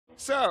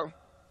So,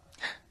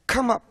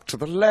 come up to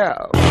the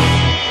lab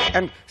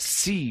and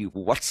see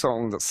what's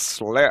on the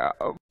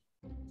slab.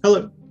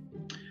 Hello.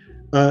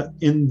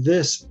 In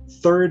this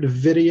third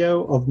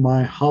video of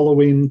my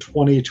Halloween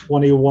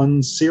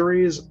 2021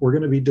 series, we're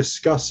going to be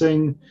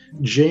discussing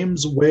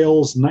James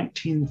Whale's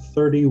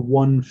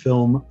 1931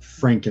 film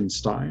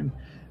Frankenstein.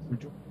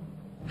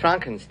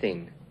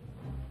 Frankenstein.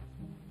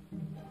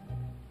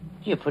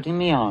 You're putting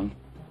me on.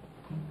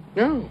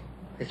 No,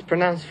 it's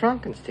pronounced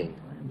Frankenstein.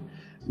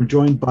 I'm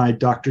joined by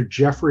Dr.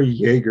 Jeffrey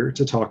Yeager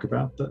to talk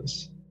about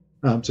this.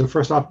 So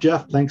first off,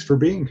 Jeff, thanks for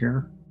being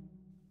here.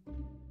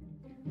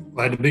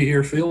 Glad to be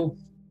here, Phil.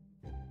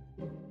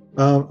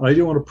 I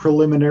do want to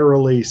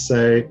preliminarily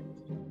say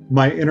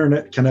my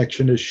internet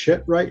connection is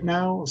shit right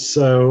now.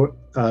 So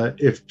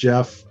if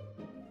Jeff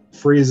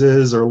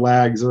freezes or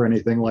lags or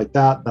anything like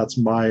that, that's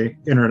my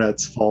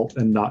internet's fault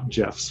and not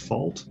Jeff's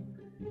fault.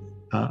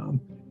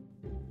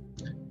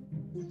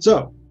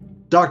 So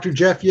Dr.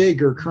 Jeff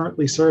Yeager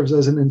currently serves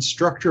as an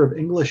instructor of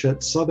English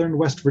at Southern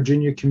West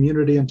Virginia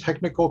Community and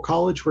Technical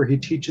College, where he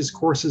teaches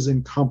courses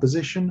in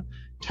composition,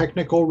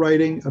 technical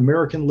writing,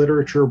 American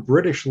literature,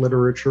 British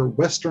literature,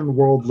 Western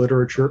world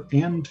literature,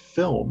 and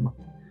film.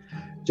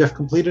 Jeff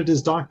completed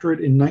his doctorate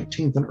in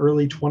 19th and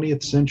early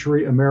 20th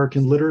century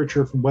American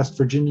literature from West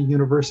Virginia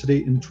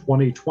University in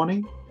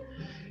 2020.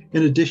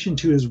 In addition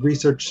to his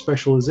research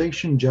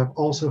specialization, Jeff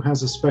also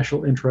has a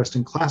special interest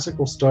in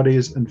classical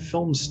studies and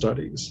film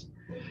studies.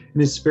 In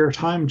his spare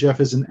time,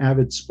 Jeff is an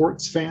avid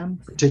sports fan,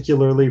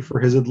 particularly for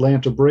his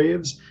Atlanta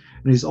Braves,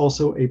 and he's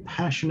also a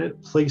passionate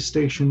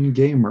PlayStation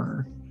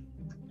gamer.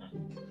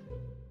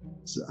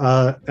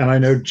 And I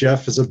know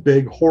Jeff is a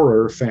big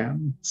horror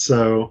fan,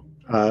 so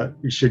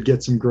you should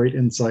get some great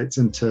insights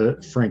into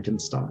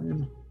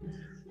Frankenstein.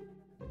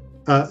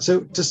 So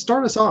to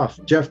start us off,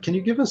 Jeff, can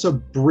you give us a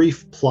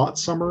brief plot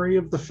summary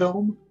of the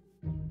film?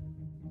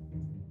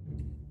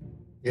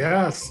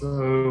 Yeah,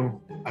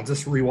 so I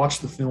just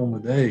rewatched the film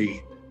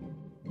today.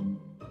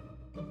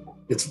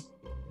 It's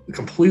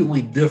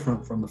completely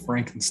different from the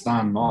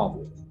Frankenstein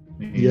novel. I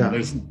mean, yeah,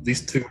 there's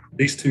these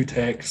two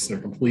texts are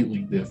completely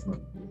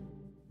different.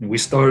 And we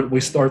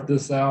start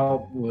this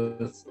out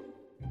with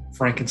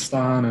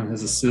Frankenstein and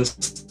his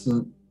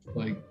assistant,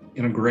 like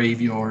in a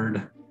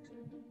graveyard,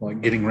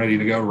 like getting ready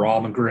to go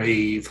rob a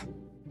grave,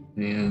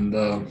 and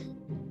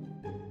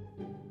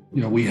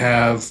we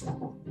have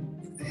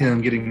him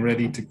getting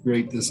ready to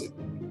create this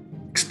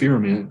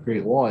experiment,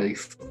 create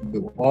life,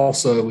 but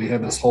also we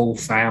have this whole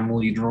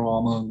family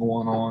drama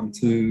going on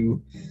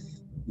too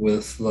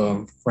with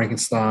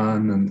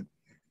Frankenstein, and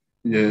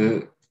yeah,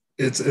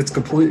 it's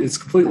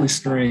completely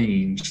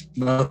strange.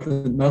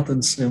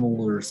 Nothing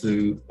similar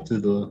to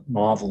the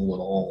novel at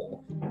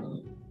all.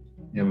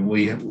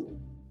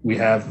 We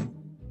have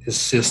his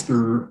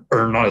sister,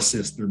 or not his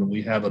sister, but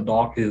we have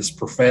his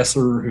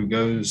professor who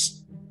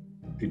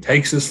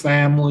takes his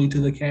family to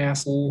the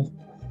castle,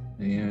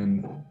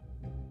 and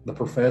the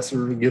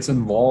professor gets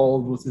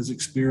involved with his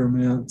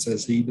experiments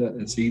as he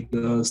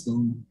does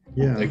them.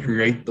 Yeah. They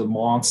create the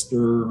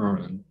monster,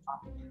 and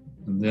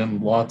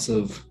then lots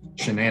of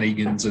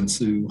shenanigans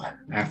ensue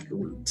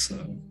afterwards.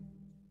 So,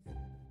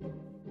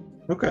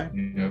 okay.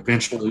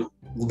 Eventually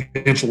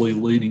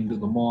leading to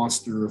the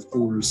monster, of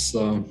course,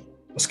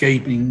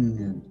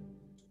 escaping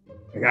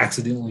and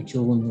accidentally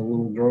killing the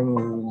little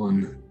girl,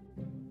 and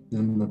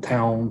then the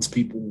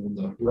townspeople,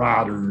 the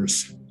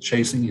riders,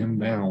 chasing him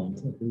down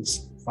to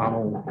his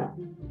final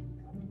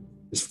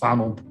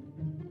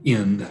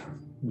end,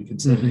 we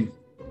could say. Mm-hmm.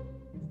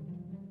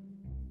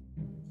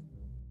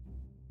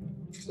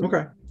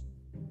 Okay.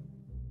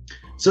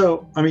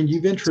 So, I mean,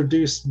 you've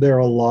introduced there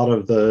a lot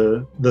of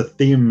the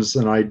themes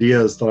and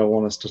ideas that I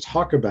want us to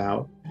talk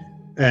about.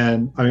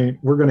 And I mean,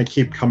 we're going to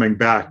keep coming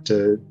back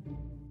to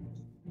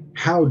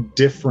how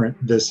different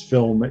this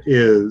film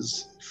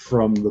is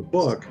from the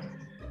book.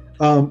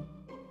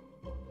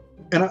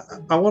 And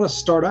I want to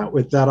start out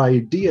with that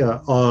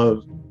idea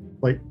of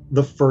like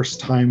the first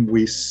time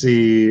we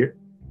see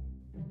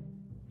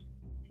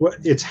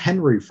it's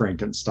Henry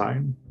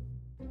Frankenstein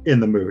in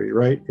the movie,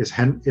 right? It's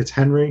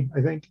Henry,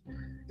 I think.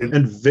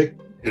 And Vic,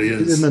 it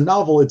is. In the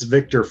novel, it's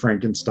Victor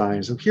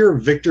Frankenstein. So here,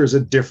 Victor's a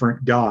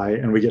different guy,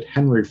 and we get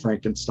Henry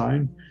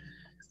Frankenstein.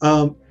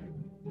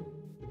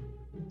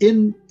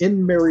 In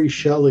Mary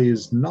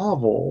Shelley's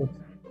novel,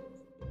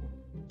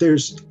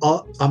 there's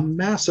a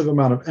massive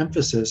amount of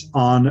emphasis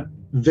on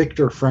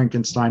Victor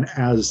Frankenstein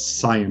as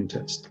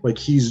scientist. Like,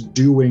 he's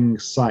doing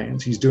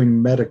science, he's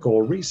doing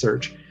medical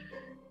research.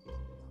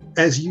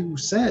 As you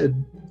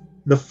said,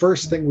 the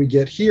first thing we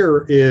get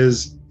here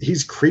is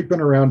he's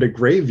creeping around a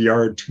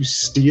graveyard to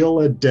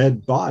steal a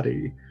dead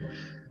body.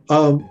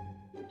 And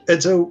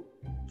so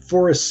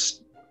for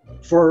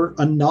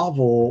a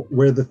novel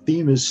where the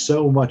theme is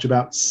so much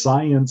about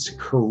science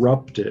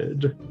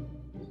corrupted,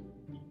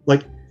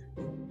 like,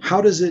 how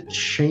does it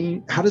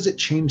change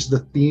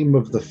the theme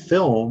of the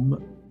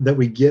film that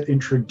we get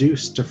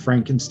introduced to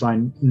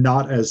Frankenstein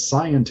not as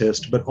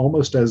scientist, but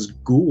almost as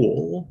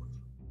ghoul?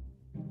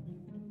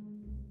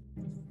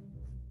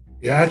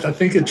 Yeah, I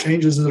think it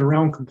changes it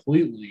around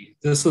completely.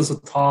 This is a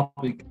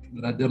topic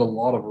that I did a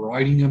lot of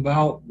writing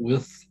about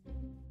with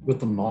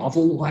the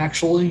novel,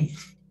 actually.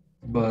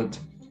 But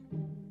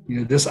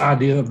this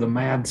idea of the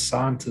mad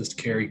scientist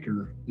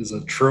character is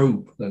a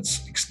trope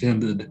that's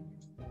extended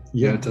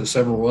to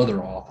several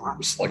other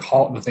authors, like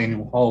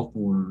Nathaniel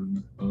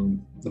Hawthorne,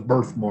 The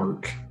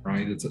Birthmark,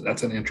 right?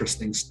 That's an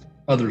interesting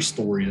other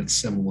story that's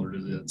similar to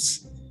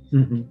this.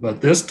 Mm-hmm.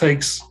 But this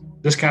takes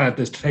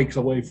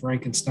away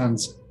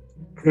Frankenstein's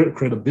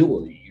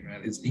credibility,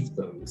 right? His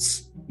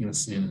ethos, in a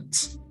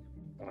sense.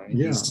 Right?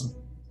 Yeah.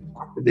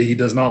 He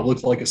does not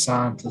look like a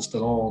scientist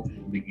at all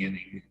in the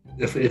beginning.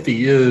 If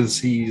he is,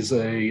 he's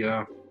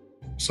a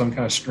some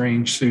kind of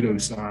strange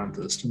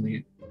pseudoscientist in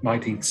the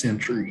 19th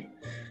century.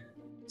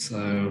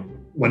 So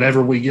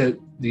whenever we get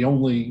the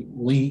only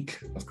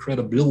link of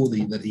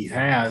credibility that he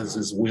has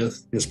is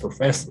with his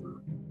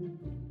professor.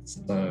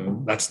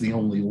 So that's the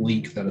only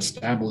link that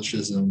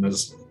establishes him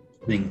as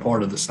being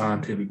part of the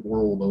scientific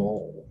world at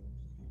all.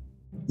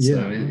 Yeah.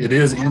 So it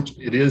is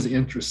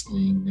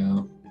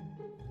interesting.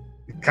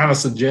 It kind of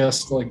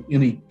suggests like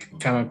any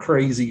kind of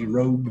crazy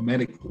rogue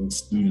medical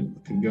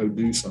student can go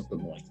do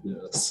something like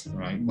this,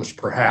 right? Which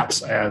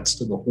perhaps adds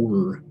to the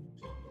horror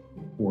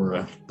for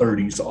a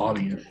 30s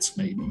audience,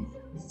 maybe.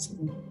 So.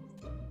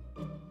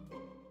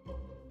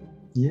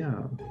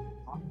 Yeah.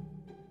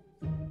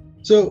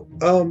 So,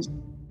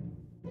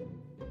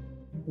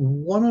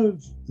 one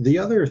of the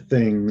other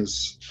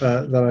things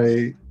that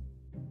I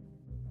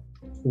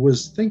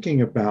was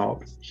thinking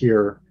about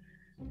here,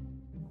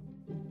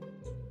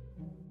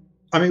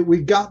 I mean,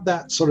 we got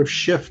that sort of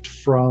shift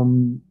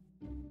from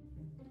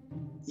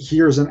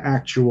here's an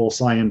actual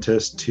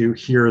scientist to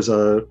here's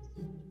a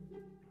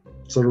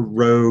sort of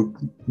rogue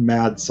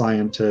mad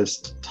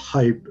scientist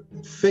type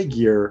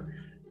figure.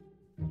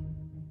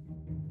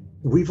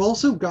 We've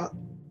also got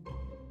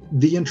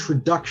the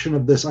introduction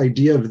of this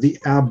idea of the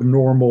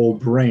abnormal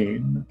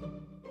brain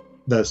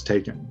that's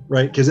taken,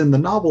 right? Because in the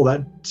novel,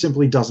 that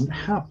simply doesn't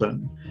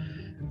happen.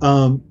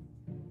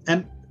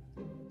 And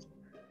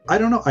I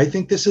don't know, I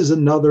think this is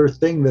another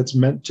thing that's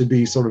meant to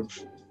be sort of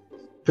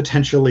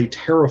potentially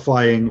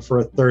terrifying for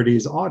a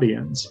 30s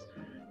audience,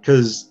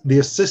 because the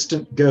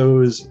assistant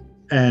goes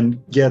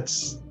and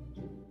gets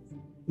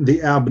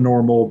the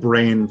abnormal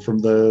brain from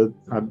the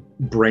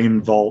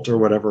brain vault or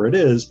whatever it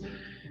is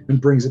and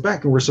brings it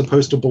back, and we're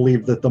supposed to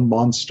believe that the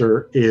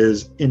monster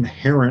is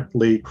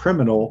inherently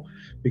criminal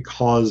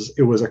because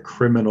it was a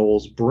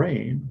criminal's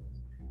brain.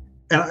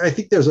 And I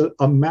think there's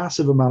a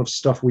massive amount of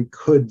stuff we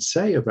could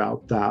say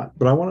about that,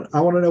 but I want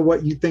to know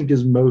what you think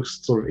is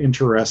most sort of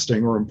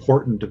interesting or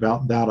important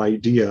about that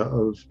idea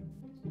of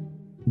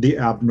the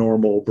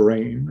abnormal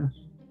brain.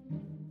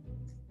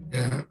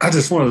 Yeah, I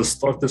just wanted to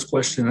start this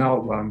question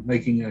out by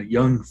making a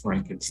Young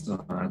Frankenstein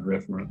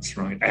reference,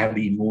 right?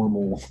 Abby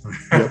Normal.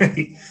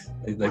 Right?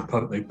 Yep.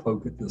 They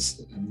poke at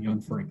this in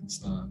Young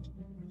Frankenstein,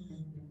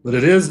 but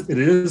it is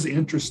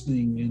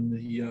interesting in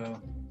the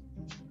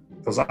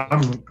because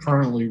I'm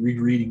currently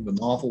rereading the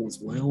novel as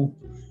well.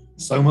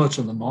 So much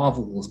of the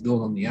novel is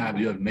built on the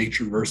idea of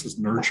nature versus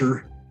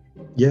nurture.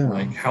 Yeah,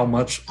 like how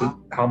much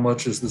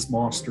is this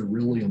monster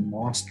really a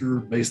monster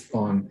based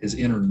on his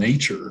inner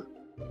nature?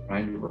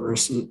 Right,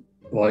 versus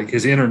like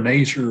his inner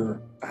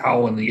nature,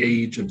 how in the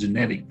age of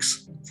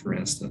genetics, for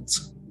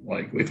instance,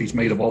 like if he's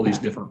made of all these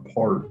different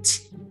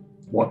parts,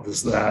 what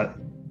does that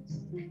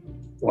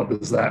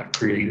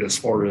create as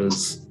far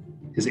as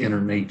his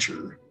inner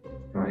nature,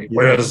 right?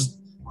 Yeah.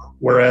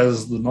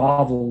 Whereas the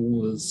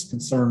novel is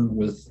concerned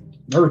with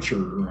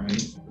nurture,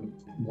 right? The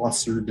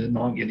monster did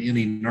not get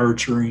any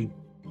nurturing.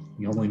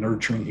 The only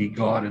nurturing he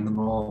got in the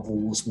novel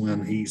was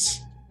when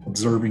he's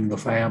observing the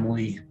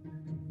family.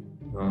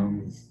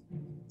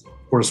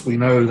 Of course, we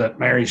know that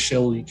Mary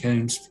Shelley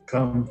came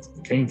from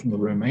the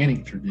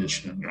Romantic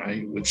tradition,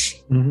 right,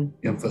 which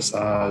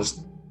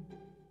emphasized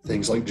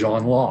things like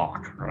John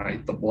Locke,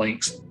 right, the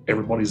blanks.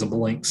 Everybody's a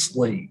blank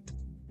slate.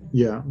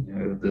 Yeah.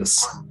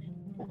 This.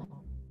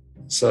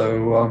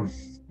 So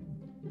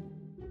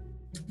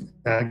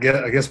I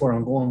guess where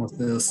I'm going with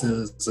this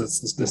is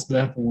it's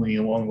definitely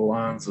along the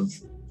lines of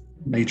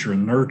nature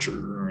and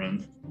nurture,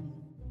 and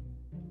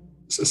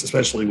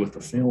especially with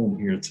the film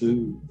here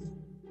too.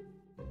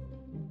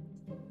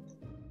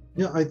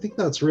 Yeah, I think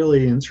that's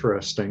really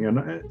interesting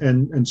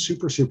and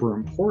super, super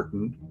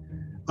important.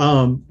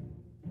 And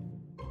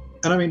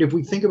I mean, if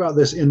we think about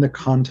this in the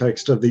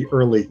context of the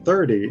early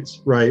 30s,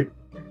 right?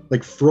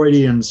 Like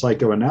Freudian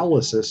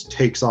psychoanalysis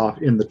takes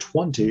off in the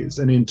 20s,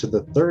 and into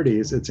the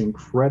 30s, it's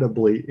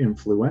incredibly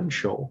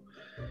influential.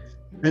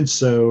 And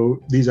so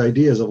these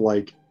ideas of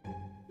like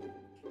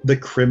the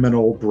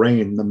criminal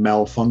brain, the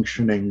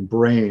malfunctioning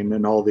brain,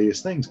 and all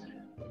these things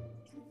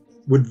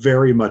would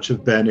very much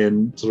have been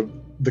in sort of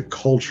the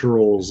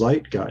cultural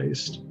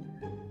zeitgeist.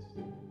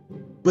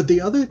 But the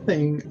other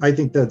thing I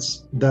think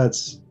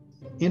that's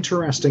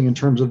interesting in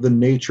terms of the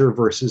nature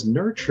versus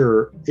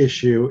nurture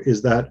issue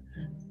is that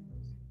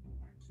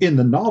in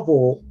the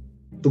novel,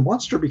 the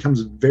monster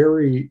becomes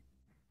very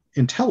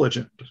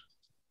intelligent,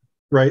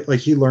 right? Like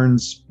he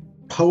learns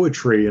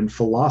poetry and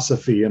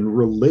philosophy and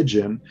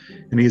religion,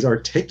 and he's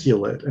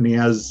articulate and he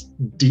has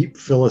deep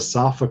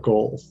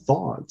philosophical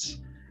thoughts.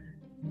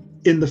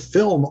 In the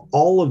film,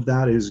 all of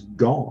that is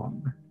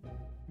gone.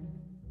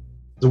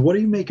 So what do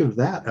you make of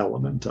that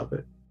element of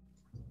it?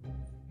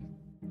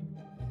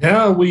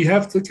 Yeah, we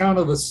have to kind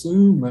of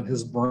assume that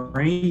his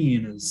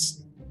brain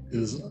is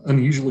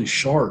unusually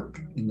sharp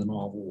in the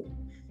novel.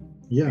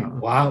 Yeah.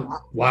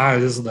 Why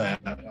is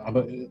that?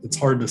 It's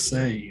hard to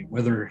say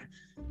whether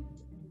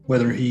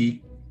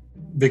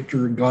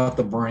Victor got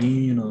the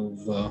brain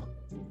of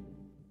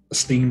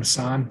esteemed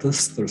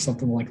scientist or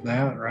something like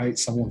that, right?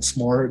 Someone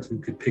smart who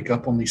could pick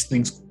up on these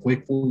things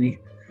quickly.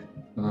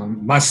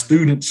 My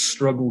students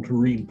struggle to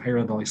read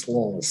Paradise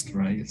Lost,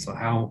 right? So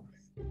how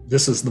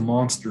this is the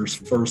monster's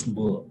first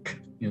book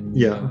in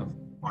the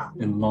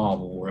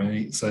novel,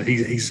 right? So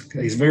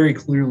he's very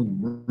clearly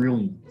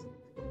brilliant.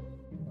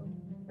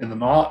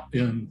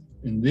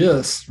 In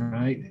this,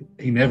 right,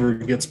 he never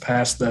gets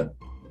past that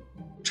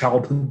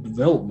childhood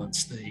development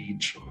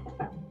stage.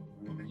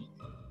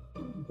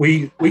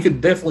 We could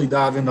definitely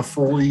dive into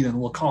Freud and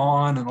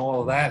Lacan and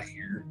all of that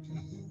here,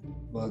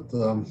 but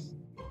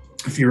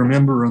if you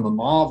remember in the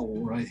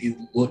novel, right, he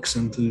looks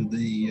into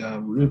the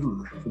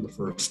river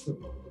for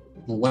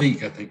the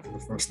lake, I think, for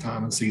the first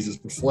time and sees his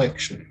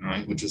reflection,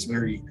 right, which is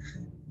very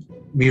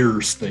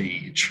mirror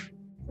stage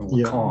of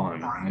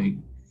Lacan, right?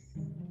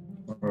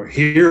 Or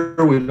here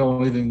we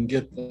don't even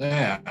get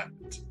that,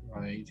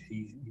 right?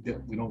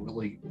 We don't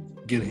really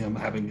get him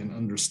having an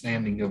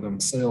understanding of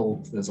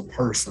himself as a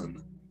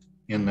person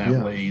in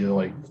that way,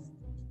 like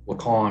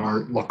Lacan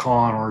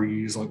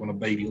argues, like when a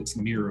baby looks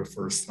in the mirror the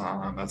first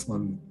time, that's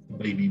when the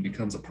baby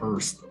becomes a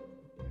person,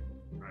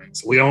 right?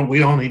 So we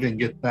don't even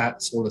get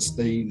that sort of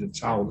stage of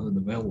childhood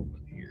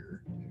development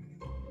here.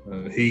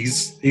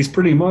 He's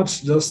pretty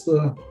much just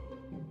a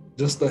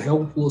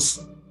helpless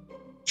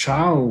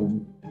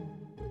child.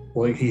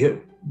 Like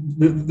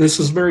this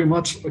is very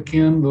much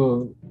akin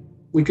to,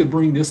 we could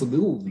bring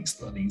disability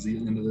studies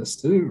into this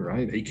too,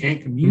 right? He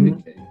can't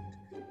communicate.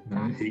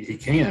 He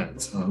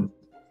can't.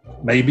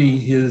 Maybe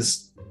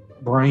his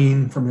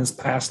brain from his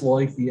past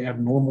life, the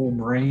abnormal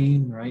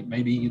brain, right?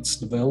 Maybe it's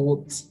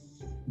developed,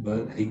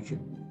 but he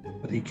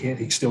can't.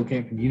 He still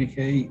can't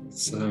communicate.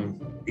 So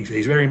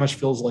he very much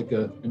feels like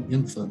an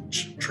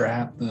infant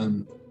trapped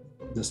in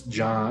this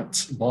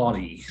giant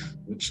body,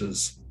 which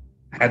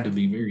had to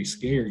be very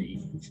scary.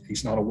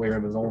 He's not aware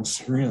of his own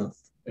strength,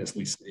 as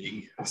we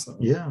see. So,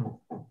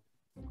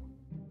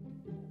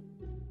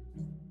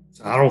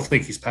 so I don't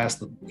think he's past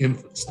the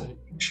infant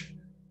stage.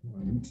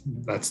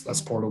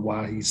 That's part of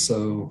why he's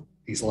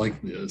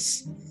like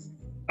this.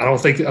 I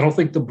don't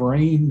think the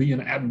brain being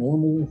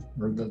abnormal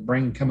or the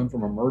brain coming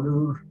from a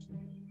murderer,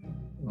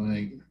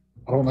 like,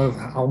 I don't know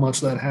how much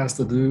that has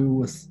to do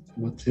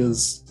with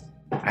his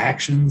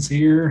actions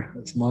here,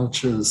 as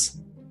much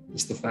as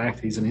just the fact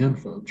he's an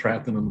infant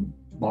trapped in the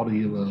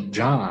body of a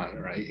giant,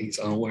 right? He's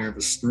unaware of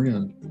his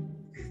strength.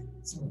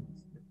 So,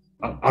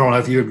 I don't know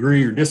if you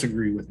agree or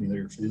disagree with me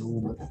there,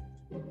 Phil, but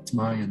it's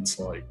my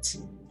insights.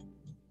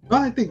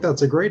 Well, I think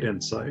that's a great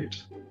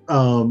insight.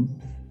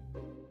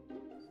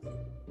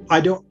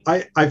 I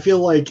feel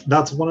like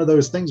that's one of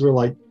those things where,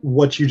 like,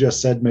 what you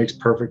just said makes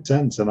perfect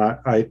sense, and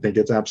I think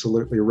it's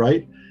absolutely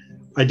right.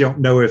 I don't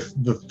know if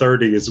the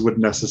 30s would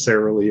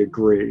necessarily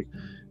agree,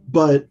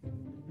 but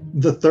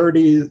the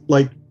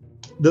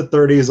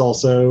 30s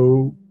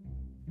also,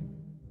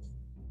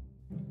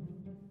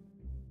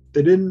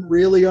 they didn't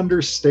really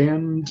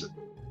understand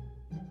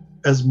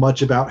as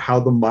much about how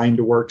the mind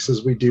works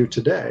as we do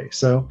today.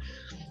 So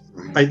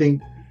I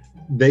think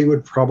they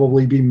would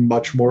probably be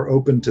much more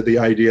open to the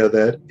idea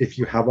that if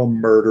you have a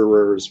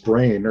murderer's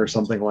brain or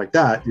something like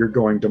that, you're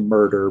going to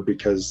murder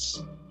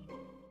because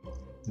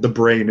the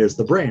brain is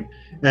the brain.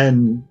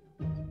 And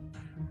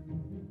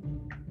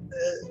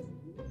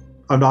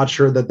I'm not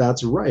sure that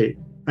that's right.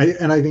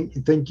 I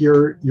think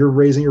you're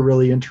raising a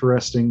really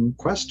interesting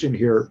question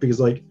here, because,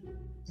 like,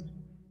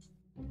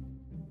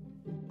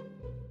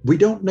 we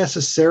don't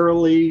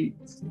necessarily,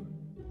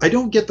 I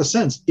don't get the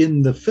sense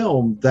in the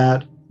film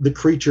that the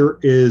creature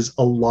is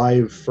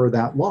alive for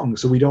that long.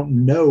 So we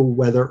don't know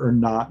whether or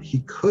not he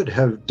could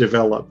have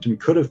developed and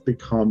could have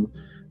become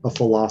a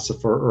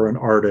philosopher or an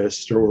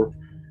artist or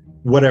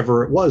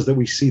whatever it was that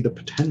we see the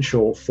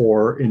potential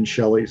for in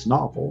Shelley's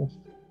novel.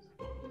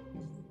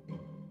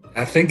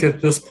 I think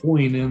at this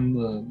point in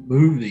the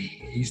movie,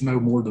 he's no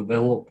more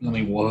developed than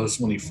he was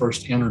when he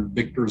first entered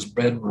Victor's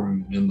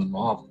bedroom in the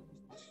novel.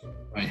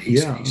 Right?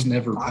 He's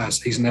never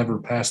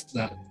past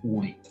that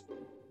point.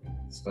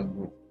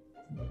 So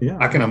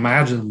I can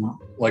imagine,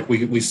 like,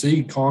 we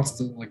see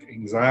constant, like,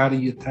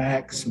 anxiety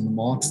attacks and the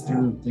monster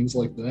and things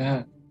like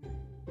that.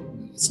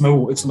 It's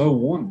no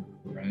wonder,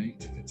 right?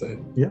 That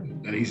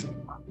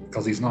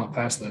because he's not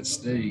past that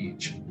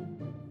stage.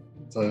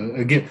 So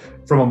again,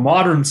 from a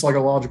modern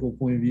psychological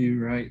point of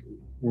view, right,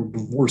 we're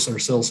divorcing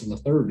ourselves from the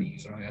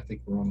 30s, right? I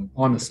think we're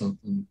onto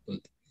something. But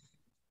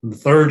in the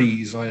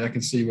 30s, right, I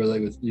can see where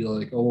they would be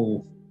like,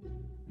 oh,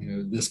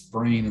 this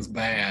brain is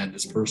bad,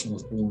 this person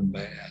was born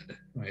bad,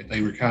 right?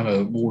 They were kind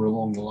of more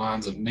along the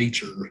lines of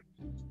nature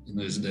in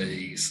those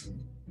days.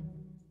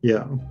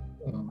 Yeah.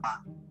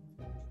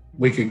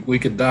 We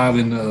could dive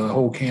into a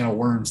whole can of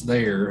worms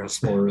there as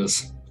far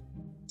as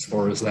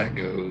that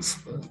goes.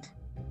 But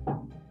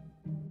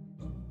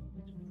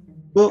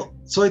well,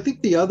 so I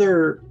think the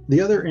other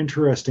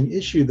interesting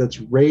issue that's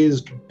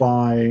raised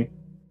by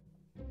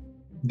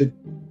the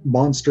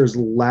monster's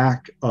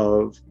lack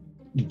of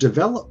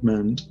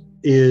development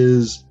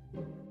is,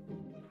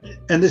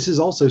 and this is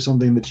also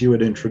something that you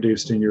had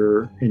introduced in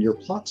your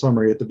plot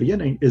summary at the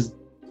beginning, is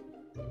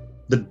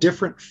the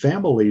different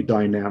family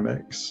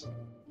dynamics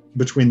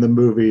between the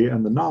movie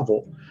and the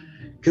novel.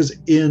 Because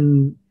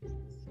in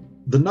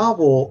the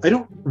novel,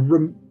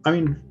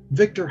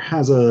 Victor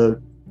has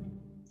a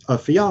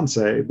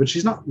fiance, but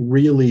she's not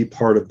really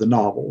part of the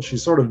novel.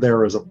 She's sort of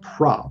there as a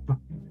prop,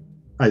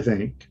 I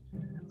think.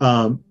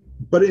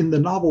 But in the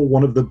novel,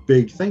 one of the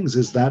big things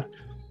is that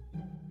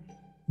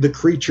the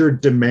creature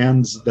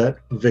demands that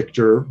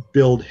Victor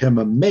build him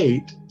a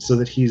mate so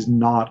that he's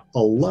not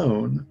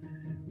alone.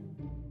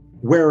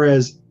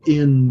 Whereas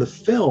in the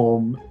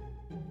film,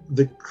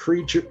 the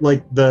creature,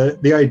 like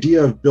the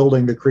idea of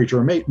building the creature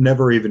a mate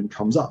never even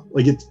comes up.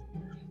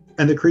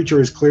 And the creature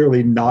is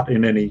clearly not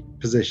in any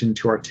position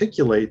to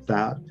articulate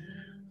that.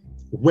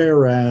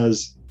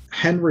 Whereas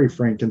Henry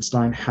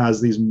Frankenstein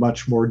has these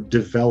much more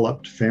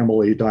developed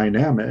family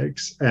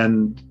dynamics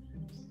and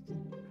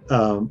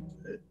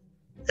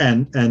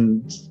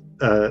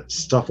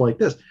stuff like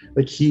this.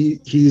 Like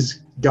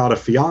he's got a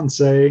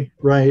fiance,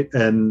 right?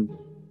 And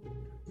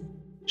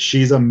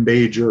she's a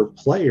major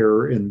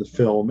player in the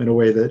film in a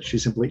way that she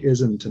simply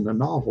isn't in the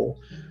novel.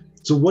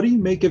 So what do you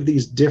make of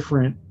these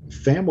different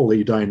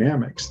family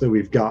dynamics that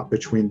we've got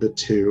between the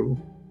two?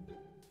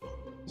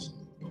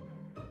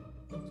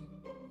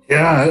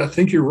 Yeah, I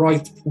think you're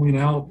right to point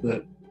out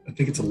that I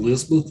think it's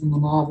Elizabeth in the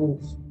novel.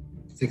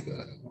 I think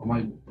that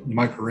you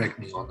might correct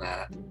me on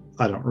that.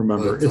 I don't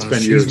remember. It's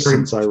been years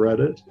since I read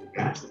it.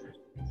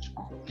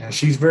 Yeah,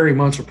 she's very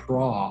much a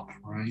prop,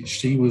 right?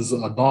 She was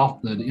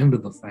adopted into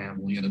the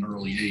family at an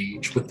early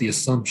age with the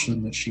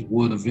assumption that she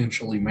would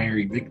eventually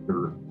marry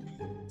Victor.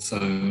 So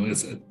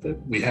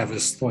we have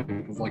this type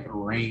of like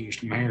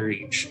arranged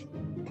marriage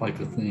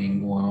type of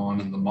thing going on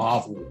in the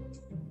novel.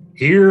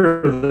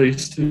 Here,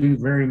 these two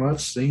very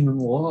much seem in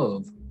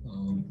love.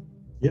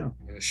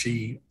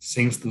 She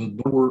seems to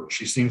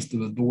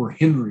adore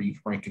Henry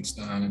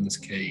Frankenstein in this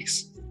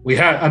case.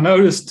 I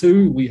noticed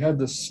too, we had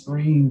this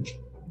strange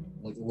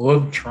like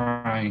love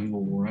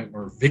triangle, right?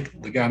 Where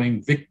the guy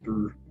named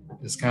Victor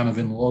is kind of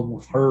in love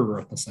with her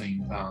at the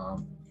same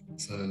time.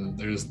 So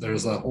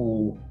there's a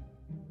whole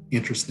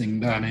interesting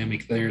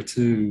dynamic there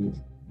too.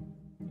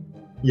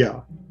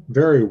 Yeah,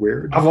 very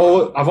weird. I've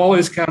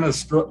always kind of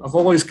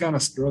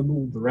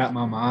struggled to wrap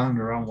my mind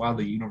around why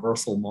the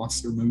Universal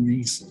monster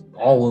movies,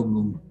 all of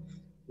them,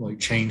 like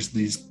change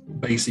these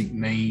basic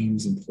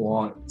names and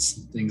plots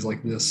and things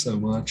like this so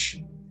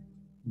much.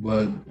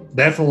 But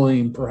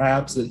definitely,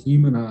 perhaps it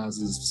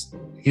humanizes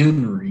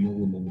Henry a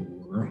little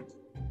more.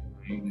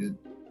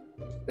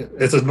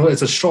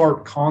 It's a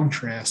sharp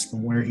contrast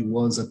from where he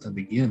was at the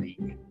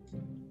beginning.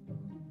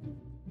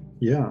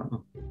 Yeah.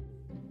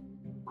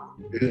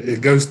 It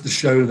goes to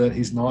show that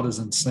he's not as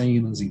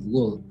insane as he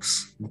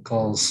looks,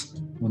 because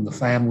when the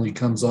family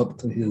comes up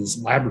to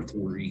his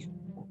laboratory,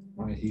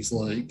 right, he's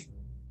like,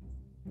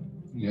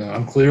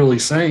 I'm clearly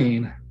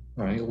sane,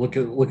 right? Look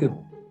at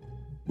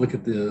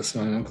this.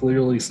 I'm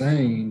clearly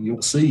sane.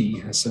 You'll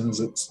see as soon as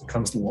it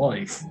comes to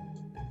life.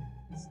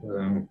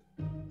 So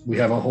we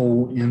have a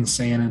whole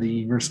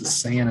insanity versus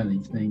sanity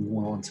thing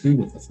going on too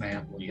with the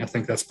family. I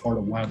think that's part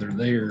of why they're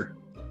there,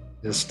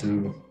 is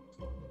to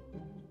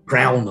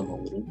ground them a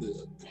little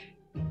bit.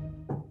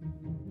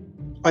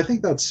 I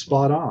think that's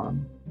spot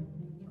on.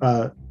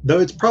 Though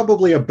it's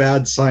probably a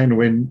bad sign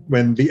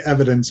when the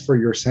evidence for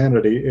your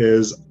sanity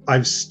is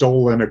I've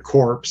stolen a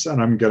corpse and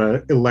I'm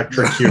gonna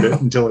electrocute it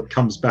until it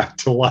comes back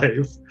to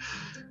life.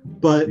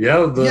 But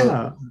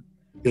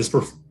his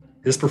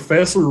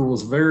professor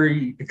was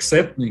very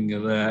accepting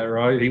of that,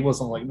 right? He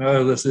wasn't like,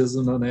 no, this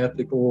isn't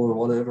unethical or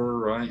whatever,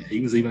 right? He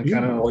was even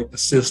kind of like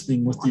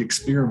assisting with the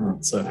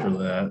experiments after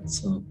that.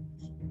 So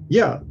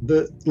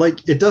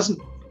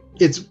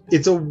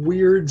it's a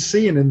weird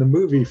scene in the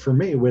movie for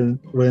me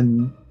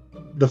when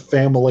the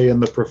family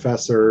and the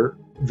professor,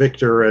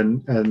 Victor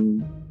and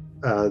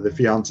the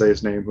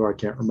fiance's name, who I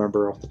can't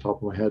remember off the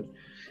top of my head,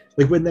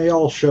 like when they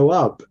all show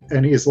up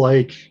and he's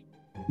like,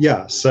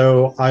 yeah,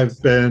 so I've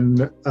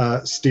been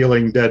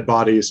stealing dead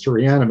bodies to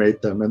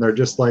reanimate them, and they're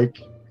just like,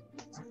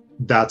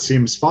 that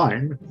seems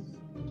fine.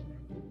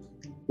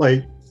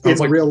 Like in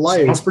real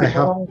life,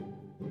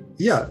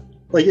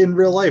 in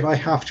real life, I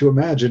have to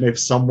imagine if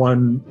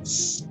someone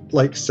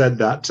like said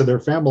that to their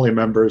family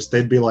members,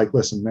 they'd be like,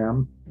 listen,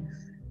 man,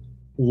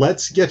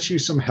 let's get you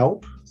some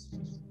help.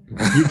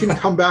 You can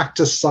come back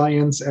to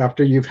science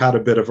after you've had a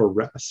bit of a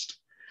rest.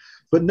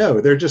 But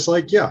no, they're just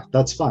like, yeah,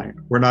 that's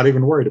fine. We're not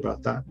even worried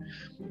about that.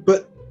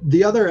 But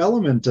the other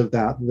element of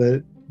that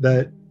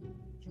that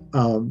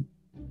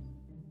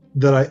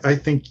I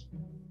think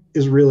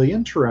is really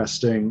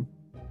interesting.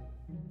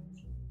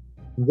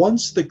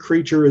 Once the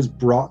creature is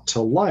brought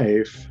to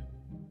life,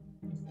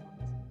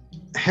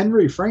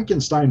 Henry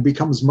Frankenstein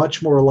becomes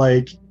much more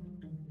like,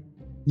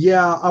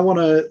 yeah, I want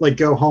to like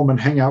go home and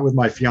hang out with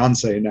my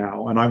fiance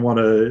now, and I want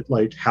to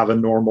like have a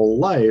normal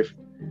life.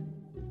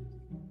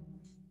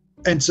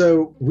 And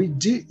so we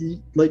do,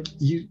 like,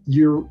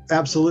 you're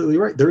absolutely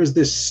right. There is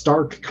this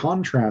stark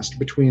contrast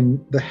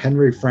between the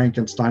Henry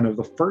Frankenstein of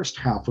the first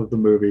half of the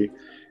movie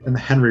and the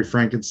Henry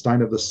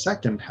Frankenstein of the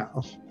second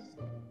half,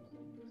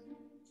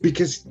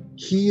 because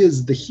he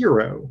is the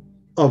hero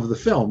of the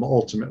film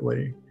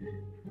ultimately,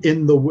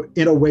 in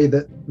a way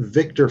that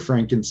Victor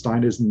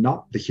Frankenstein is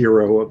not the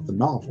hero of the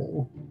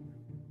novel.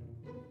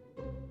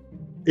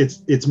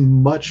 It's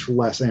much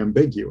less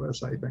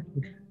ambiguous, I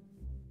think.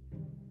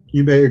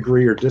 You may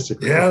agree or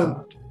disagree with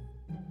that.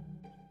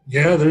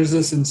 Yeah, there's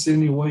this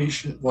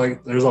insinuation,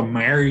 like there's a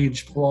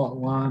marriage plot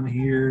line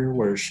here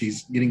where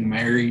she's getting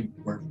married,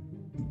 where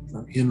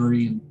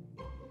Henry and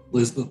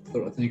Elizabeth,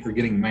 I think, are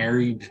getting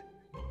married.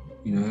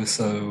 You know,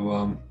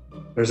 so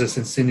there's this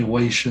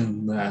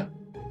insinuation that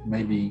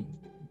maybe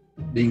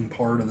being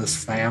part of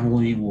this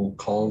family will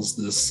cause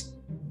this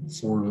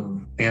sort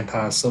of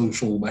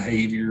antisocial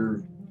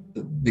behavior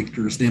that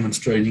Victor's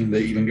demonstrating.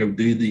 They even go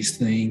do these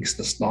things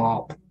to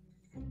stop.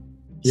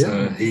 Yeah.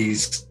 So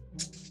he's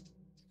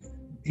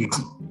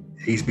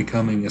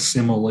becoming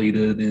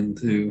assimilated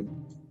into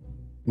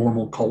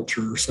normal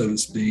culture, so to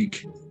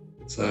speak.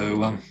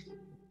 So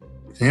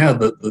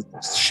the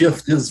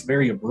shift is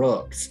very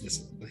abrupt.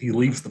 He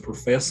leaves the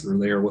professor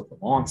there with the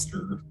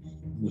monster,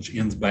 which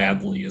ends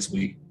badly, as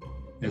we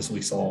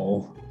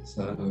saw.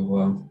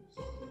 So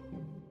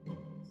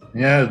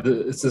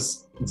it's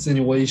this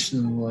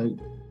insinuation, like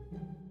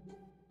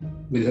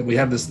we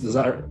have this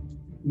desire.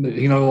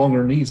 He no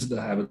longer needs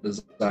to have a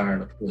desire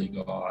to play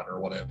God or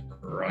whatever,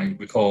 right?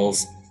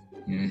 Because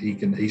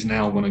he's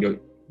now going to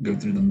go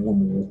through the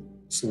normal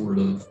sort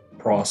of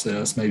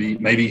process.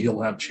 Maybe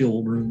he'll have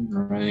children,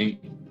 right?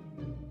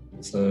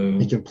 So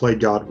he can play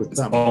God with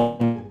them.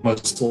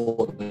 Almost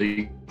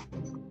right.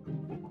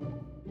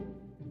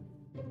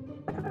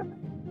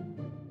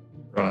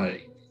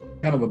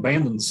 Kind of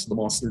abandons the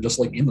monster, just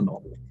like in the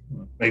novel.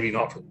 Maybe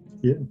not.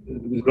 Yeah.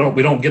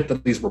 We don't get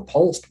that he's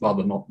repulsed by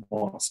the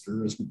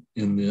monsters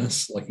in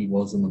this, like he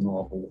was in the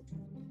novel.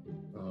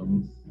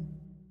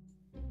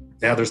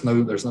 There's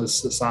no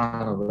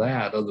sign of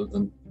that other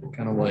than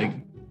kind of like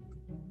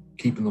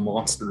keeping the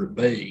monster at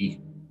bay.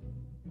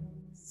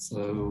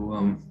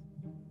 So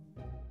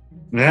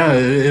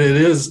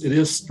it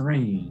is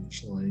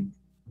strange. Like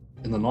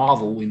in the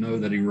novel, we know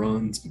that he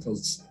runs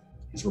because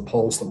he's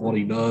repulsed at what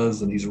he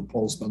does, and he's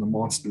repulsed by the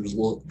monster's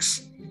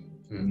looks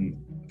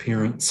and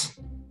appearance.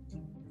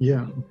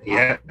 Yeah.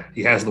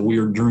 He has the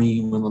weird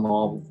dream in the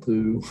novel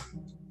too.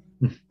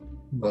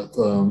 But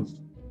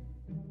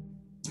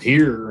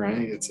here,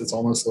 right, it's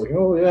almost like,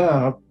 oh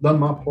yeah, I've done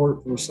my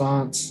part for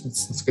science.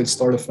 Let's go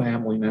start a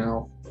family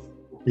now.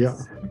 Yeah.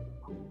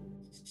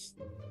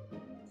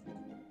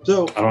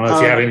 So I don't know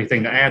if you have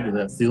anything to add to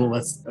that, Phil.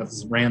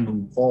 That's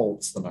random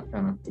thoughts that I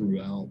kind of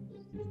threw out.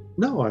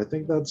 No, I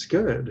think that's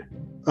good.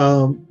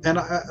 And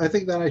I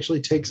think that actually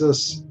takes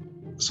us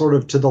sort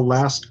of to the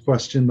last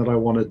question that I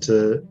wanted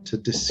to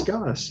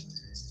discuss,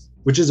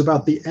 which is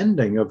about the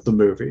ending of the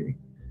movie,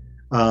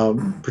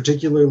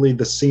 particularly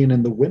the scene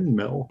in the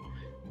windmill,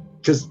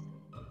 because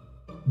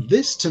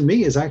this to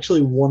me is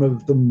actually one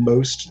of the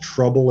most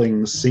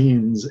troubling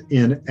scenes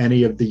in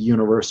any of the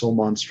Universal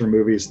monster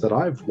movies that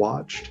I've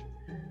watched.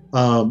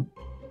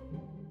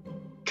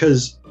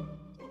 Because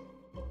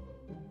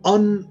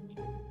in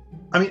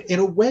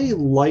a way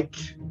like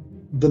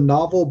the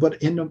novel,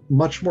 but in a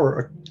much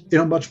more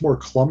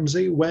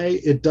clumsy way,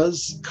 it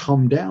does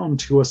come down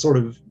to a sort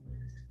of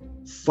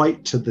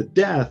fight to the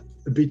death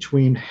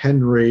between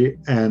Henry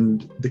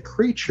and the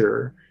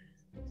creature.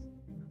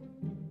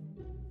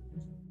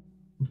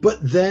 But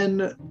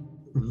then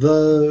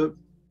the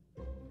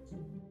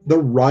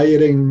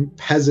rioting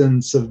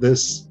peasants of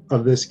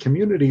this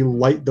community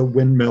light the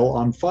windmill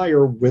on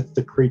fire with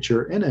the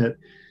creature in it.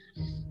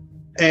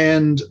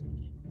 And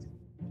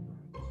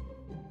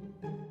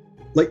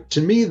like,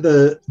 to me,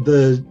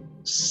 the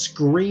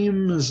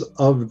screams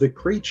of the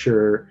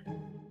creature,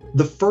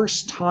 the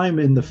first time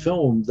in the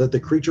film that the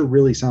creature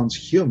really sounds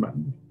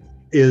human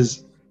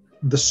is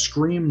the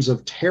screams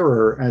of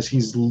terror as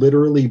he's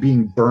literally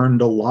being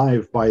burned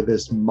alive by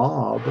this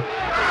mob.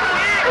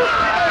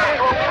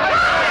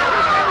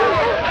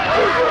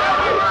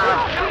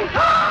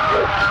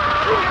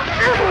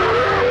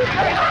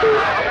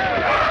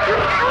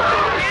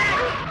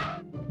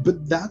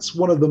 But that's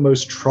one of the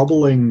most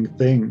troubling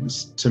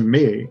things to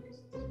me.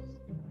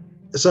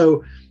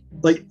 So,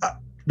 like,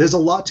 there's a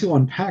lot to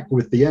unpack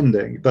with the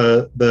ending.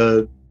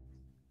 The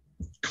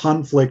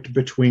conflict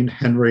between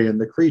Henry and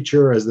the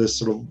creature as this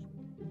sort of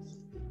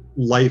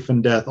life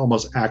and death,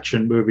 almost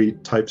action movie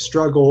type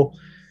struggle.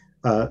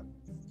 I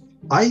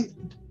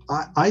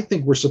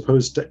think we're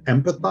supposed to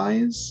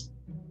empathize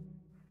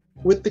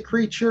with the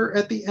creature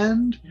at the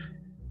end,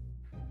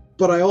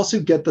 but I also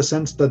get the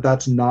sense that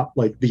that's not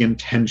like the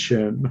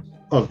intention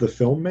of the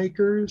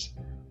filmmakers.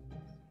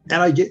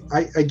 And I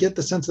get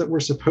the sense that we're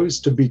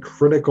supposed to be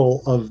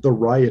critical of the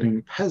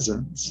rioting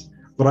peasants,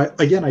 but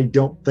I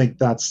don't think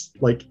that's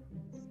like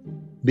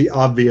the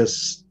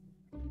obvious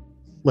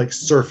like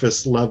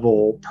surface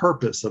level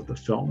purpose of the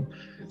film.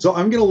 So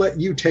I'm going to let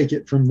you take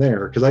it from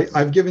there, because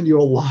I've given you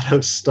a lot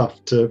of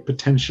stuff to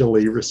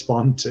potentially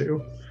respond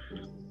to.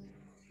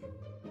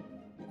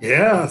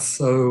 Yeah,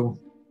 so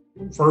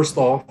first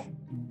off,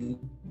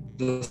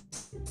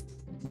 just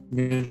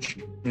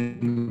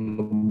mentioning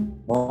the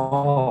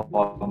mob,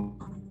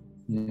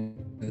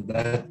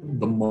 that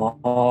the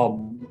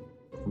mob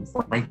from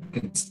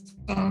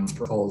Frankenstein's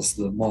calls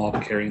the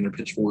mob carrying their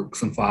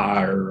pitchforks and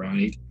fire,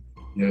 right?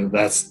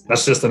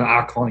 That's just an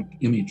iconic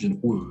image in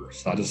horror.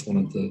 So I just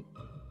wanted to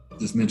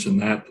just mention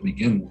that to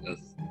begin with.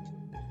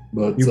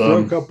 But you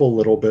broke up a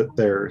little bit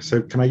there,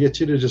 so can I get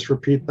you to just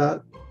repeat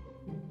that?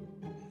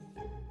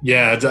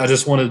 Yeah, I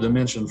just wanted to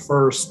mention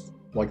first,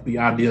 like the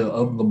idea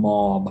of the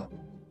mob,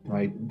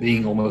 right,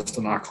 being almost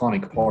an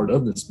iconic part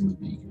of this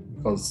movie.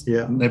 Because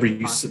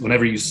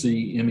whenever you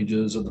see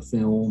images of the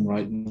film,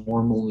 right,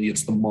 normally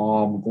it's the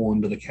mob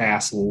going to the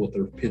castle with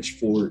their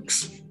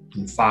pitchforks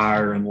and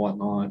fire and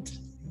whatnot.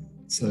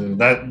 So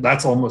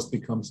that's almost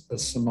becomes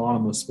as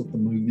synonymous with the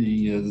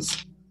movie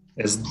as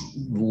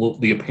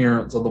the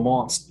appearance of the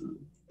monster.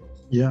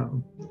 Yeah.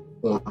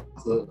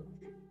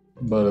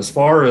 But as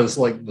far as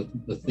like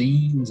the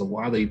themes of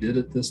why they did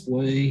it this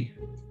way,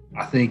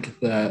 I think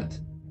that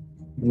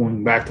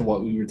going back to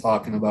what we were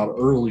talking about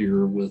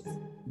earlier with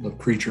the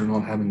creature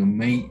not having a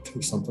mate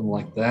or something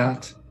like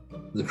that,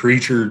 the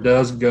creature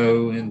does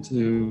go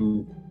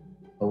into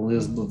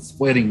Elizabeth's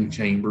wedding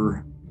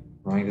chamber,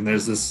 right? And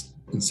there's this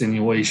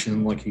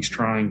insinuation like he's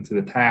trying to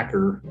attack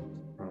her.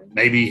 Right?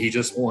 Maybe he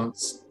just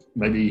wants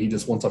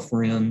a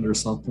friend or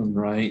something,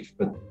 right?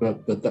 But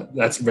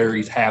that's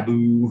very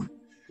taboo,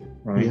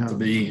 right? Yeah. To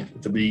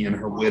be in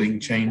her wedding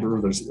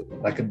chamber. There's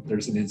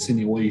an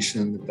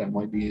insinuation that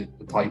might be a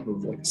type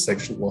of like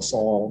sexual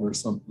assault or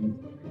something.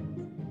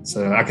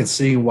 So I could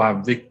see why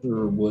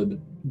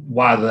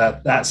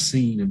that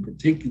scene in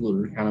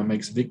particular kind of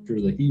makes Victor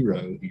the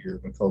hero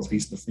here, because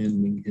he's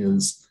defending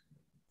his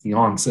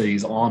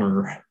fiance's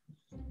honor,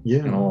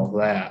 and all of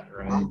that,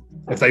 right?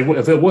 If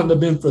it wouldn't have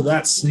been for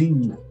that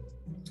scene,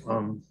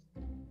 I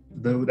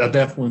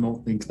definitely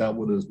don't think that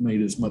would have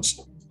made as much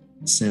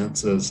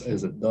sense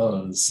as it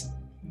does.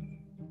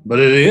 But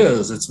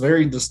it's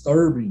very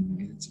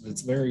disturbing.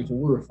 It's very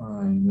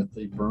horrifying that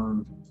they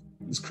burned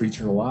this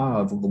creature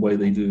alive the way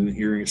they do,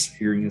 hearing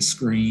his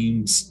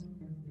screams.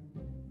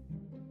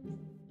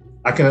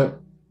 I don't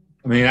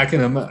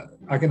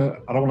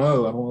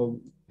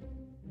know,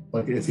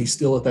 like if he's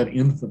still at that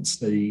infant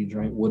stage,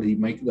 right? Would he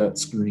make that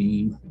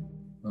scream?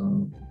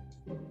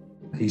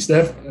 He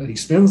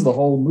spends the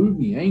whole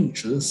movie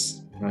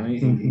anxious,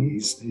 right? Mm-hmm.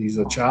 He's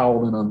a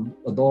child in an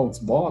adult's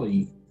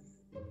body.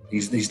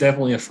 He's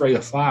definitely afraid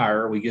of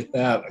fire. We get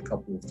that a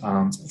couple of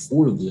times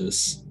before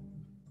this.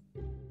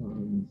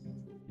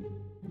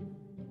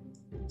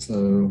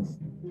 So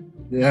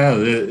yeah,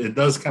 it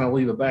does kind of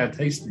leave a bad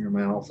taste in your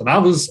mouth. And I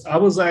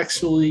was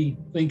actually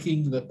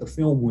thinking that the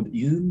film would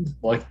end.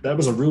 Like that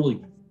was a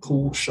really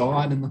cool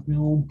shot in the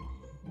film,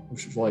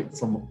 which is like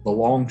from the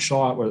long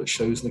shot where it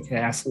shows the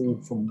castle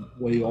from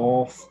way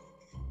off.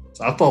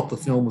 So I thought the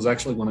film was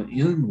actually going to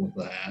end with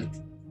that.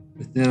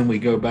 But then we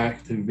go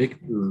back to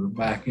Victor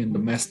back in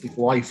domestic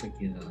life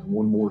again.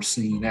 One more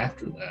scene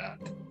after that.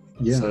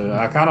 Yeah. So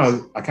I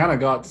kind of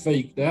got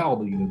faked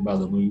out even by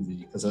the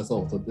movie, because I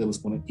thought that it was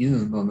going to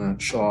end on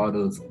that shot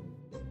of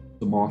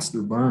the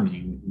monster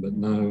burning. But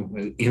no,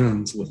 it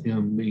ends with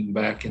him being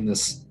back in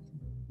this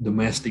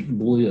domestic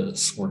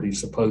bliss where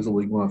he's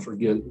supposedly going to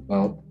forget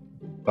about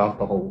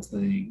the whole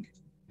thing.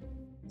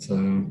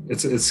 So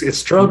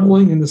it's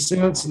troubling in the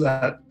sense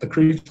that the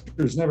creature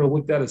is never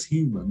looked at as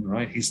human,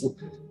 right?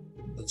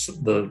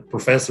 The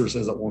professor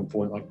says at one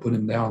point, like, put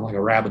him down like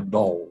a rabid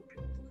dog.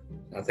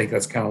 I think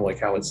that's kind of like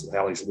how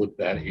he's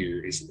looked at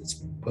here.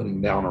 It's putting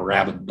down a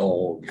rabid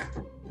dog,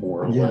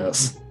 more or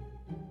less.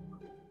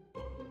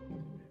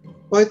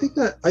 Well, I think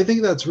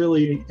that's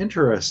really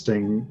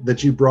interesting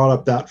that you brought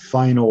up that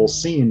final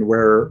scene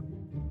where,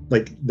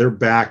 like, they're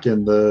back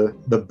in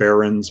the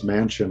Baron's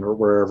mansion or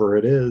wherever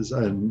it is,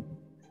 and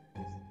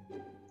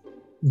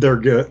they're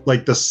good.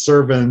 Like the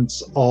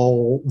servants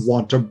all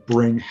want to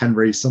bring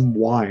Henry some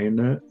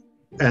wine,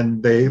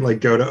 and they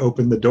like go to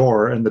open the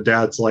door, and the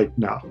dad's like,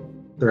 "No,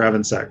 they're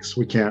having sex.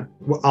 We can't.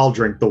 I'll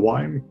drink the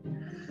wine."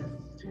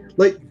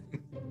 Like,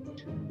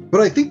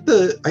 but I think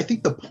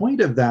the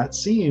point of that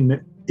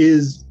scene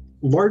is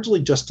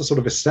largely just to sort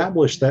of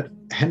establish that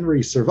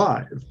Henry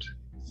survived,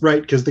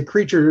 right? Because the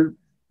creature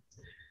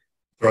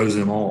throws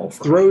him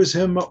off,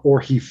 or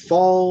he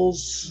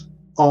falls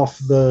off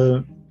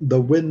the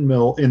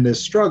windmill in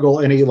this struggle,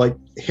 and he like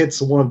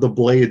hits one of the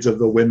blades of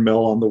the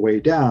windmill on the way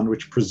down,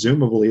 which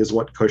presumably is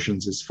what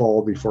cushions his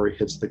fall before he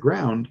hits the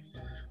ground.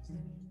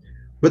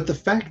 But the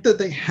fact that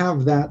they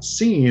have that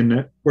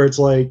scene where it's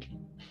like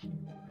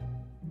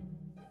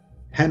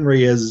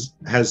Henry has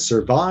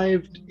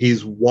survived,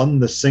 he's won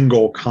the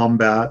single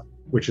combat,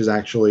 which is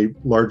actually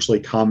largely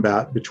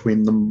combat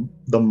between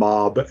the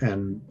mob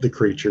and the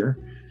creature.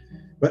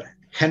 But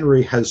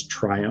Henry has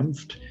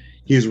triumphed.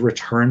 He's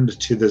returned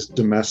to this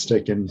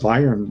domestic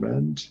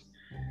environment.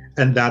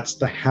 And that's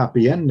the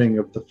happy ending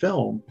of the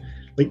film.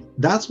 Like,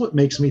 that's what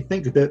makes me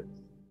think that,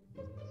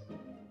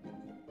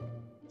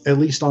 at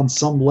least on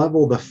some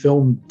level, the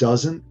film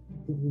doesn't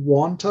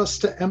want us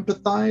to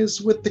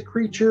empathize with the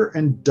creature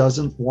and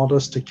doesn't want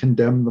us to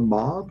condemn the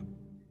mob.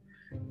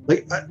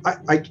 Like,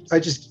 I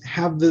just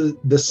have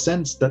the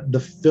sense that the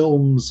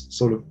film's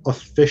sort of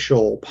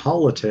official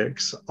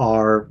politics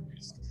are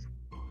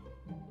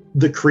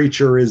the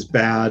creature is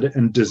bad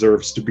and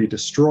deserves to be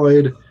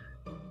destroyed.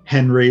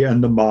 Henry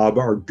and the mob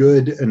are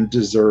good and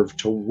deserve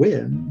to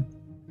win.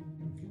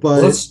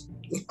 But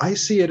I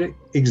see it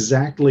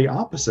exactly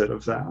opposite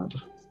of that.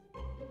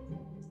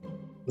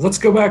 Let's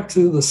go back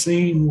to the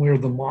scene where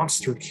the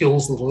monster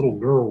kills the little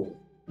girl.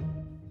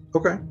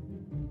 Okay.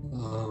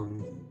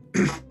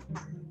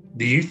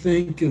 Do you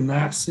think in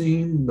that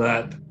scene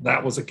that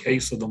was a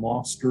case of the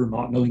monster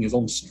not knowing his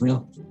own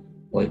strength?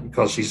 Like,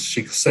 because she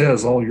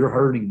says, "Oh, you're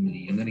hurting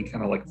me," and then he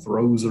kind of like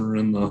throws her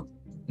in the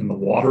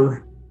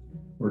water?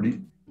 Or do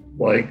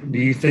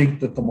you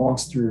think that the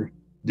monster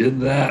did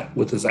that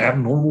with his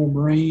abnormal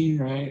brain,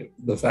 right?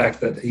 The fact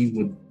that he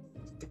would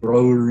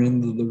throw her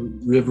into the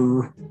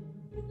river.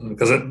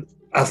 Because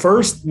at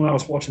first, when I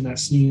was watching that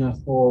scene, I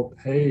thought,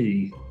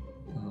 hey,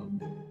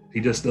 he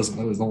just doesn't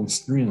know his own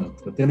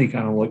strength. But then he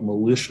kind of like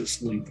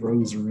maliciously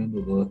throws her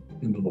into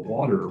the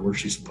water where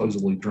she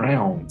supposedly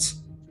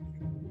drowns.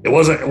 It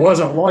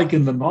wasn't like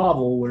in the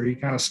novel where he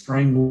kind of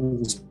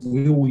strangles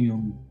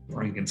William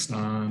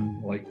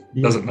Frankenstein, like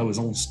doesn't know his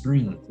own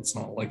strength. It's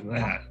not like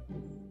that.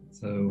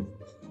 So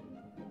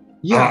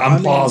yeah,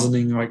 I'm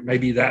positing like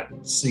maybe that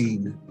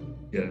scene.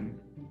 Yeah.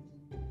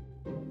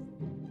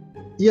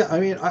 Yeah, I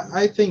mean,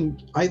 I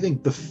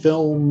think the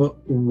film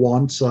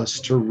wants us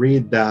to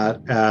read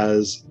that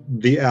as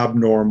the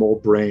abnormal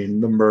brain,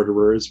 the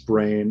murderer's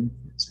brain.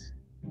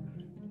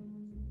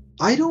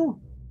 I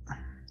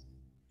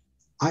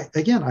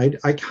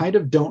kind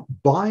of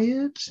don't buy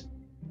it,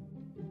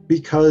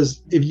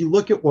 because if you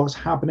look at what's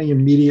happening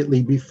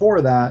immediately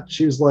before that,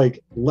 she was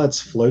like, let's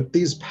float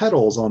these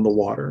petals on the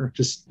water.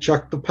 Just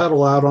chuck the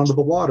petal out onto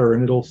the water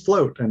and it'll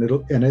float and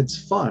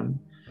it's fun.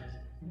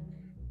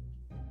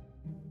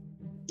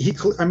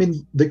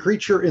 The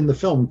creature in the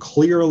film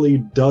clearly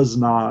does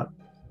not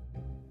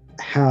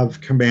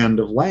have command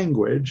of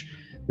language.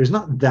 There's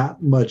not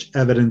that much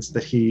evidence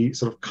that he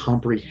sort of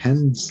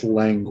comprehends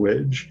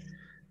language.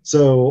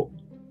 So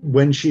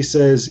when she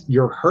says,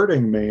 "You're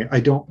hurting me," I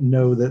don't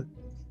know that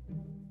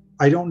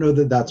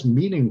that's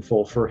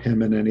meaningful for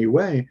him in any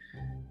way,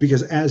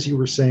 because as you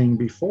were saying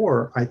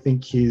before, I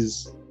think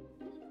he's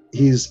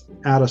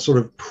at a sort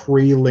of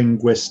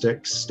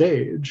pre-linguistic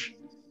stage.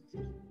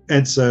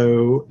 And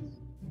so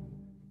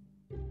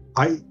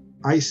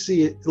I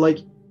see it like,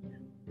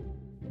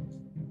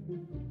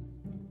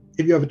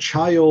 if you have a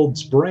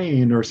child's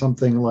brain or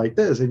something like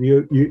this, if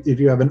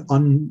you have an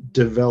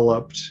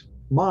undeveloped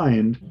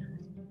mind,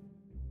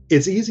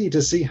 it's easy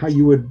to see how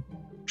you would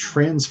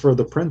transfer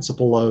the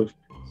principle of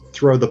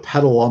throw the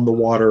petal on the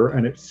water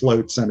and it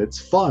floats and it's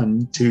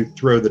fun to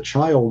throw the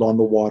child on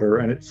the water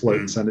and it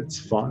floats and it's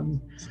fun.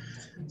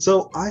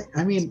 So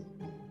I mean,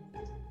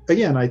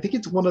 again, I think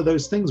it's one of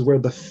those things where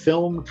the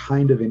film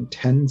kind of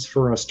intends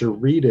for us to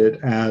read it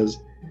as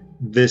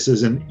this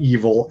is an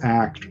evil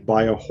act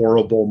by a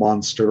horrible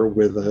monster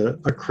with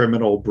a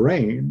criminal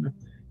brain.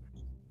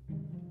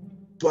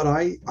 But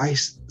I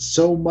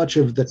so much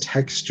of the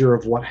texture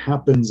of what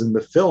happens in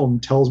the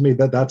film tells me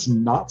that that's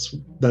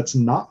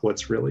not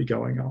what's really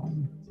going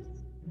on.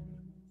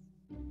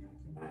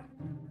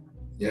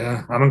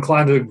 Yeah, I'm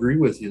inclined to agree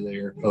with you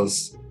there,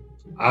 because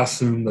I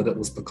assume that it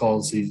was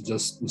because he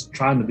just was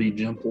trying to be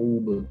gentle,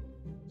 but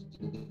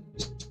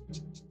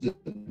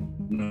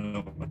didn't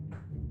know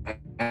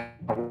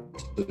how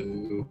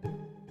to.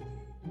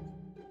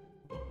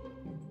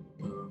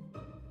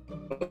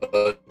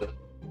 But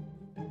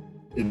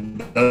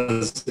it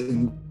does.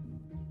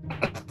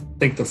 I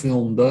think the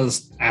film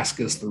does ask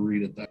us to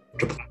read it that.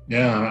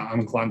 Yeah, I'm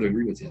inclined to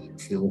agree with you there,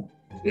 Phil.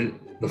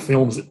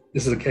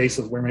 This is a case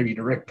of where maybe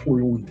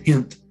directorial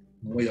intent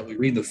and the way that we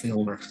read the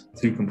film are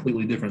two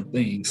completely different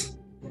things.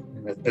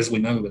 And as we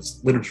know,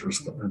 as literature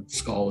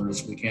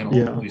scholars, we can't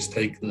always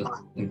take the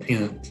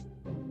intent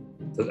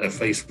at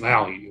face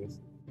value.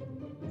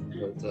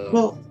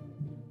 But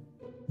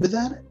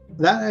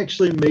that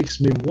actually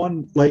makes me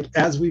wonder, like,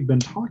 as we've been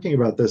talking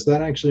about this,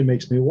 that actually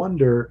makes me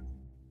wonder.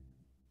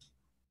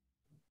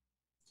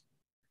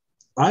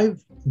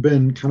 I've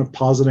been kind of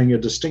positing a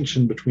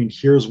distinction between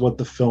here's what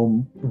the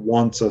film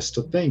wants us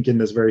to think in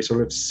this very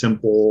sort of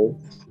simple,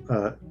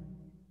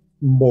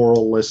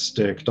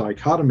 moralistic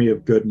dichotomy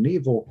of good and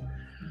evil,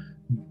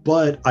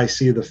 but I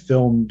see the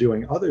film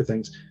doing other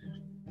things.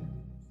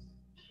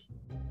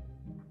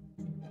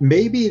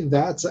 maybe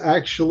that's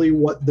actually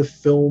what the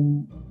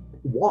film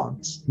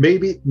wants.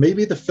 Maybe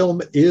the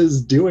film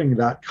is doing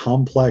that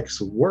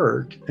complex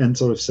work and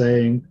sort of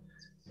saying,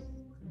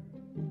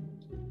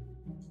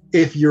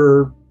 if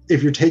you're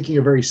taking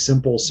a very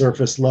simple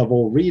surface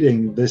level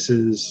reading, this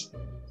is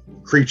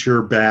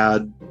creature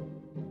bad,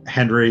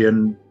 Henry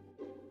and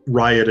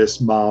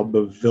riotous mob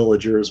of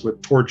villagers with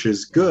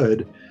torches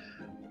good.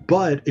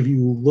 But if you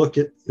look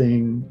at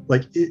things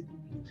like it,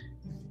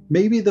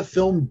 maybe the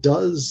film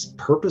does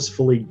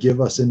purposefully give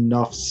us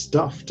enough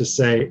stuff to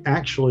say,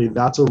 actually,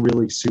 that's a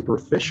really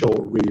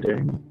superficial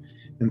reading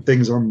and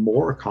things are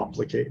more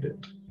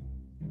complicated.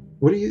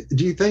 What do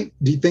you think?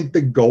 Do you think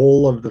the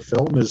goal of the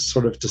film is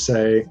sort of to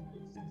say,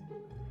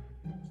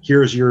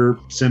 here's your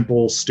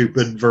simple,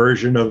 stupid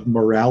version of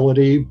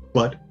morality,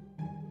 but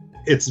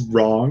it's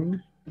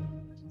wrong?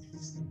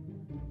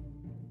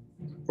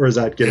 Or is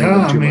that giving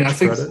them too much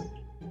credit?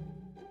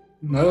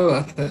 No,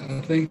 I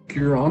think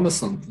you're onto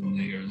something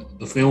there.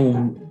 The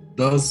film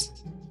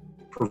does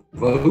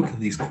provoke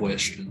these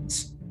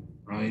questions,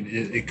 right?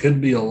 It could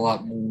be a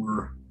lot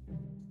more.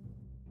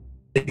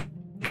 It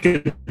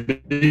could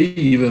be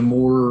even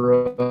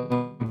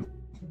more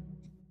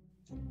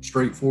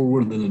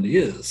straightforward than it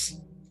is.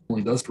 It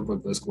only does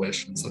provoke those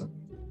questions. So,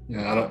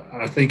 yeah,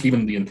 I think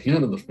even the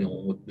intent of the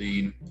film would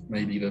be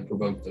maybe to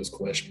provoke those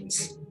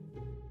questions.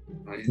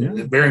 Right?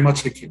 Yeah. Very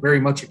much akin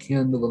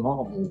to the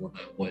novel in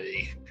that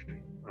way.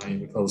 Right?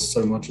 Because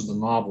so much of the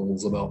novel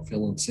is about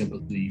feeling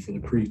sympathy for the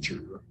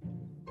creature.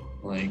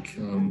 Like,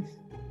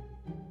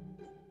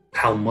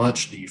 how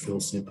much do you feel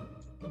sympathy?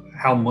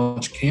 How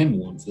much can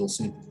one feel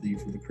sympathy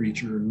for the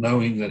creature,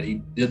 knowing that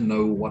he didn't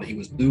know what he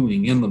was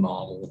doing in the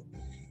novel?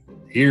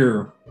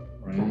 Here,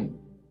 right?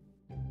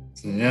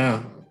 So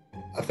yeah,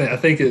 I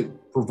think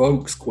it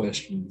provokes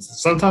questions.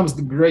 Sometimes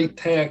the great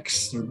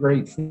texts or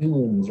great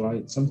films,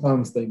 right?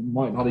 Sometimes they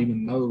might not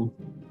even know,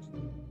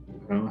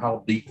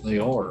 how deep they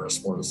are as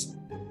far as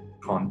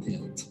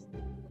content.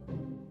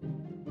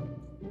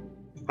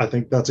 I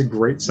think that's a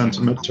great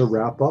sentiment to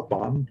wrap up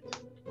on.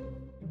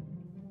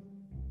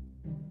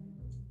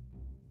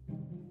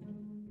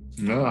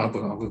 No, I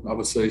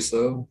would say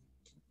so.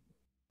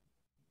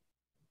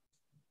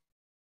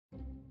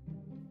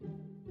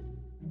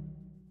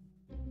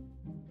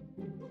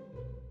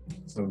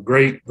 So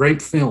great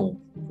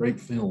film.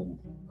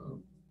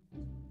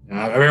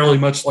 I really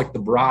much like The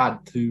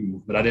Bride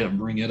too, but I didn't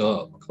bring it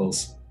up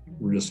because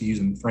we're just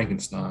using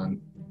Frankenstein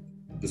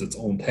as its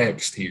own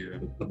text here.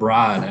 The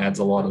Bride adds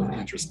a lot of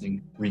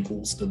interesting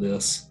wrinkles to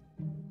this.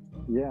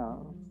 Yeah.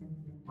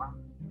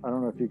 I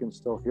don't know if you can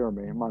still hear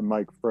me. My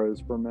mic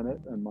froze for a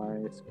minute and my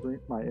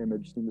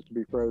image seems to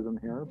be frozen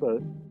here,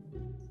 but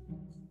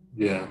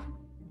yeah.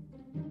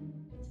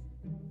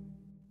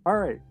 All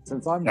right,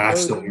 since I'm I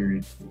still hear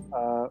you.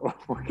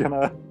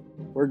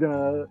 We're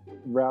gonna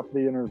wrap the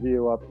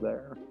interview up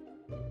there.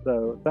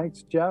 So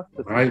thanks, Jeff.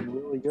 This was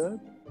really good.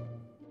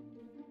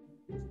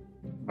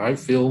 I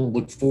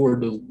look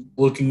forward to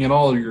looking at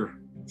all your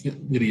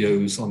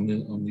videos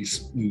on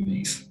these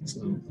movies.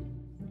 So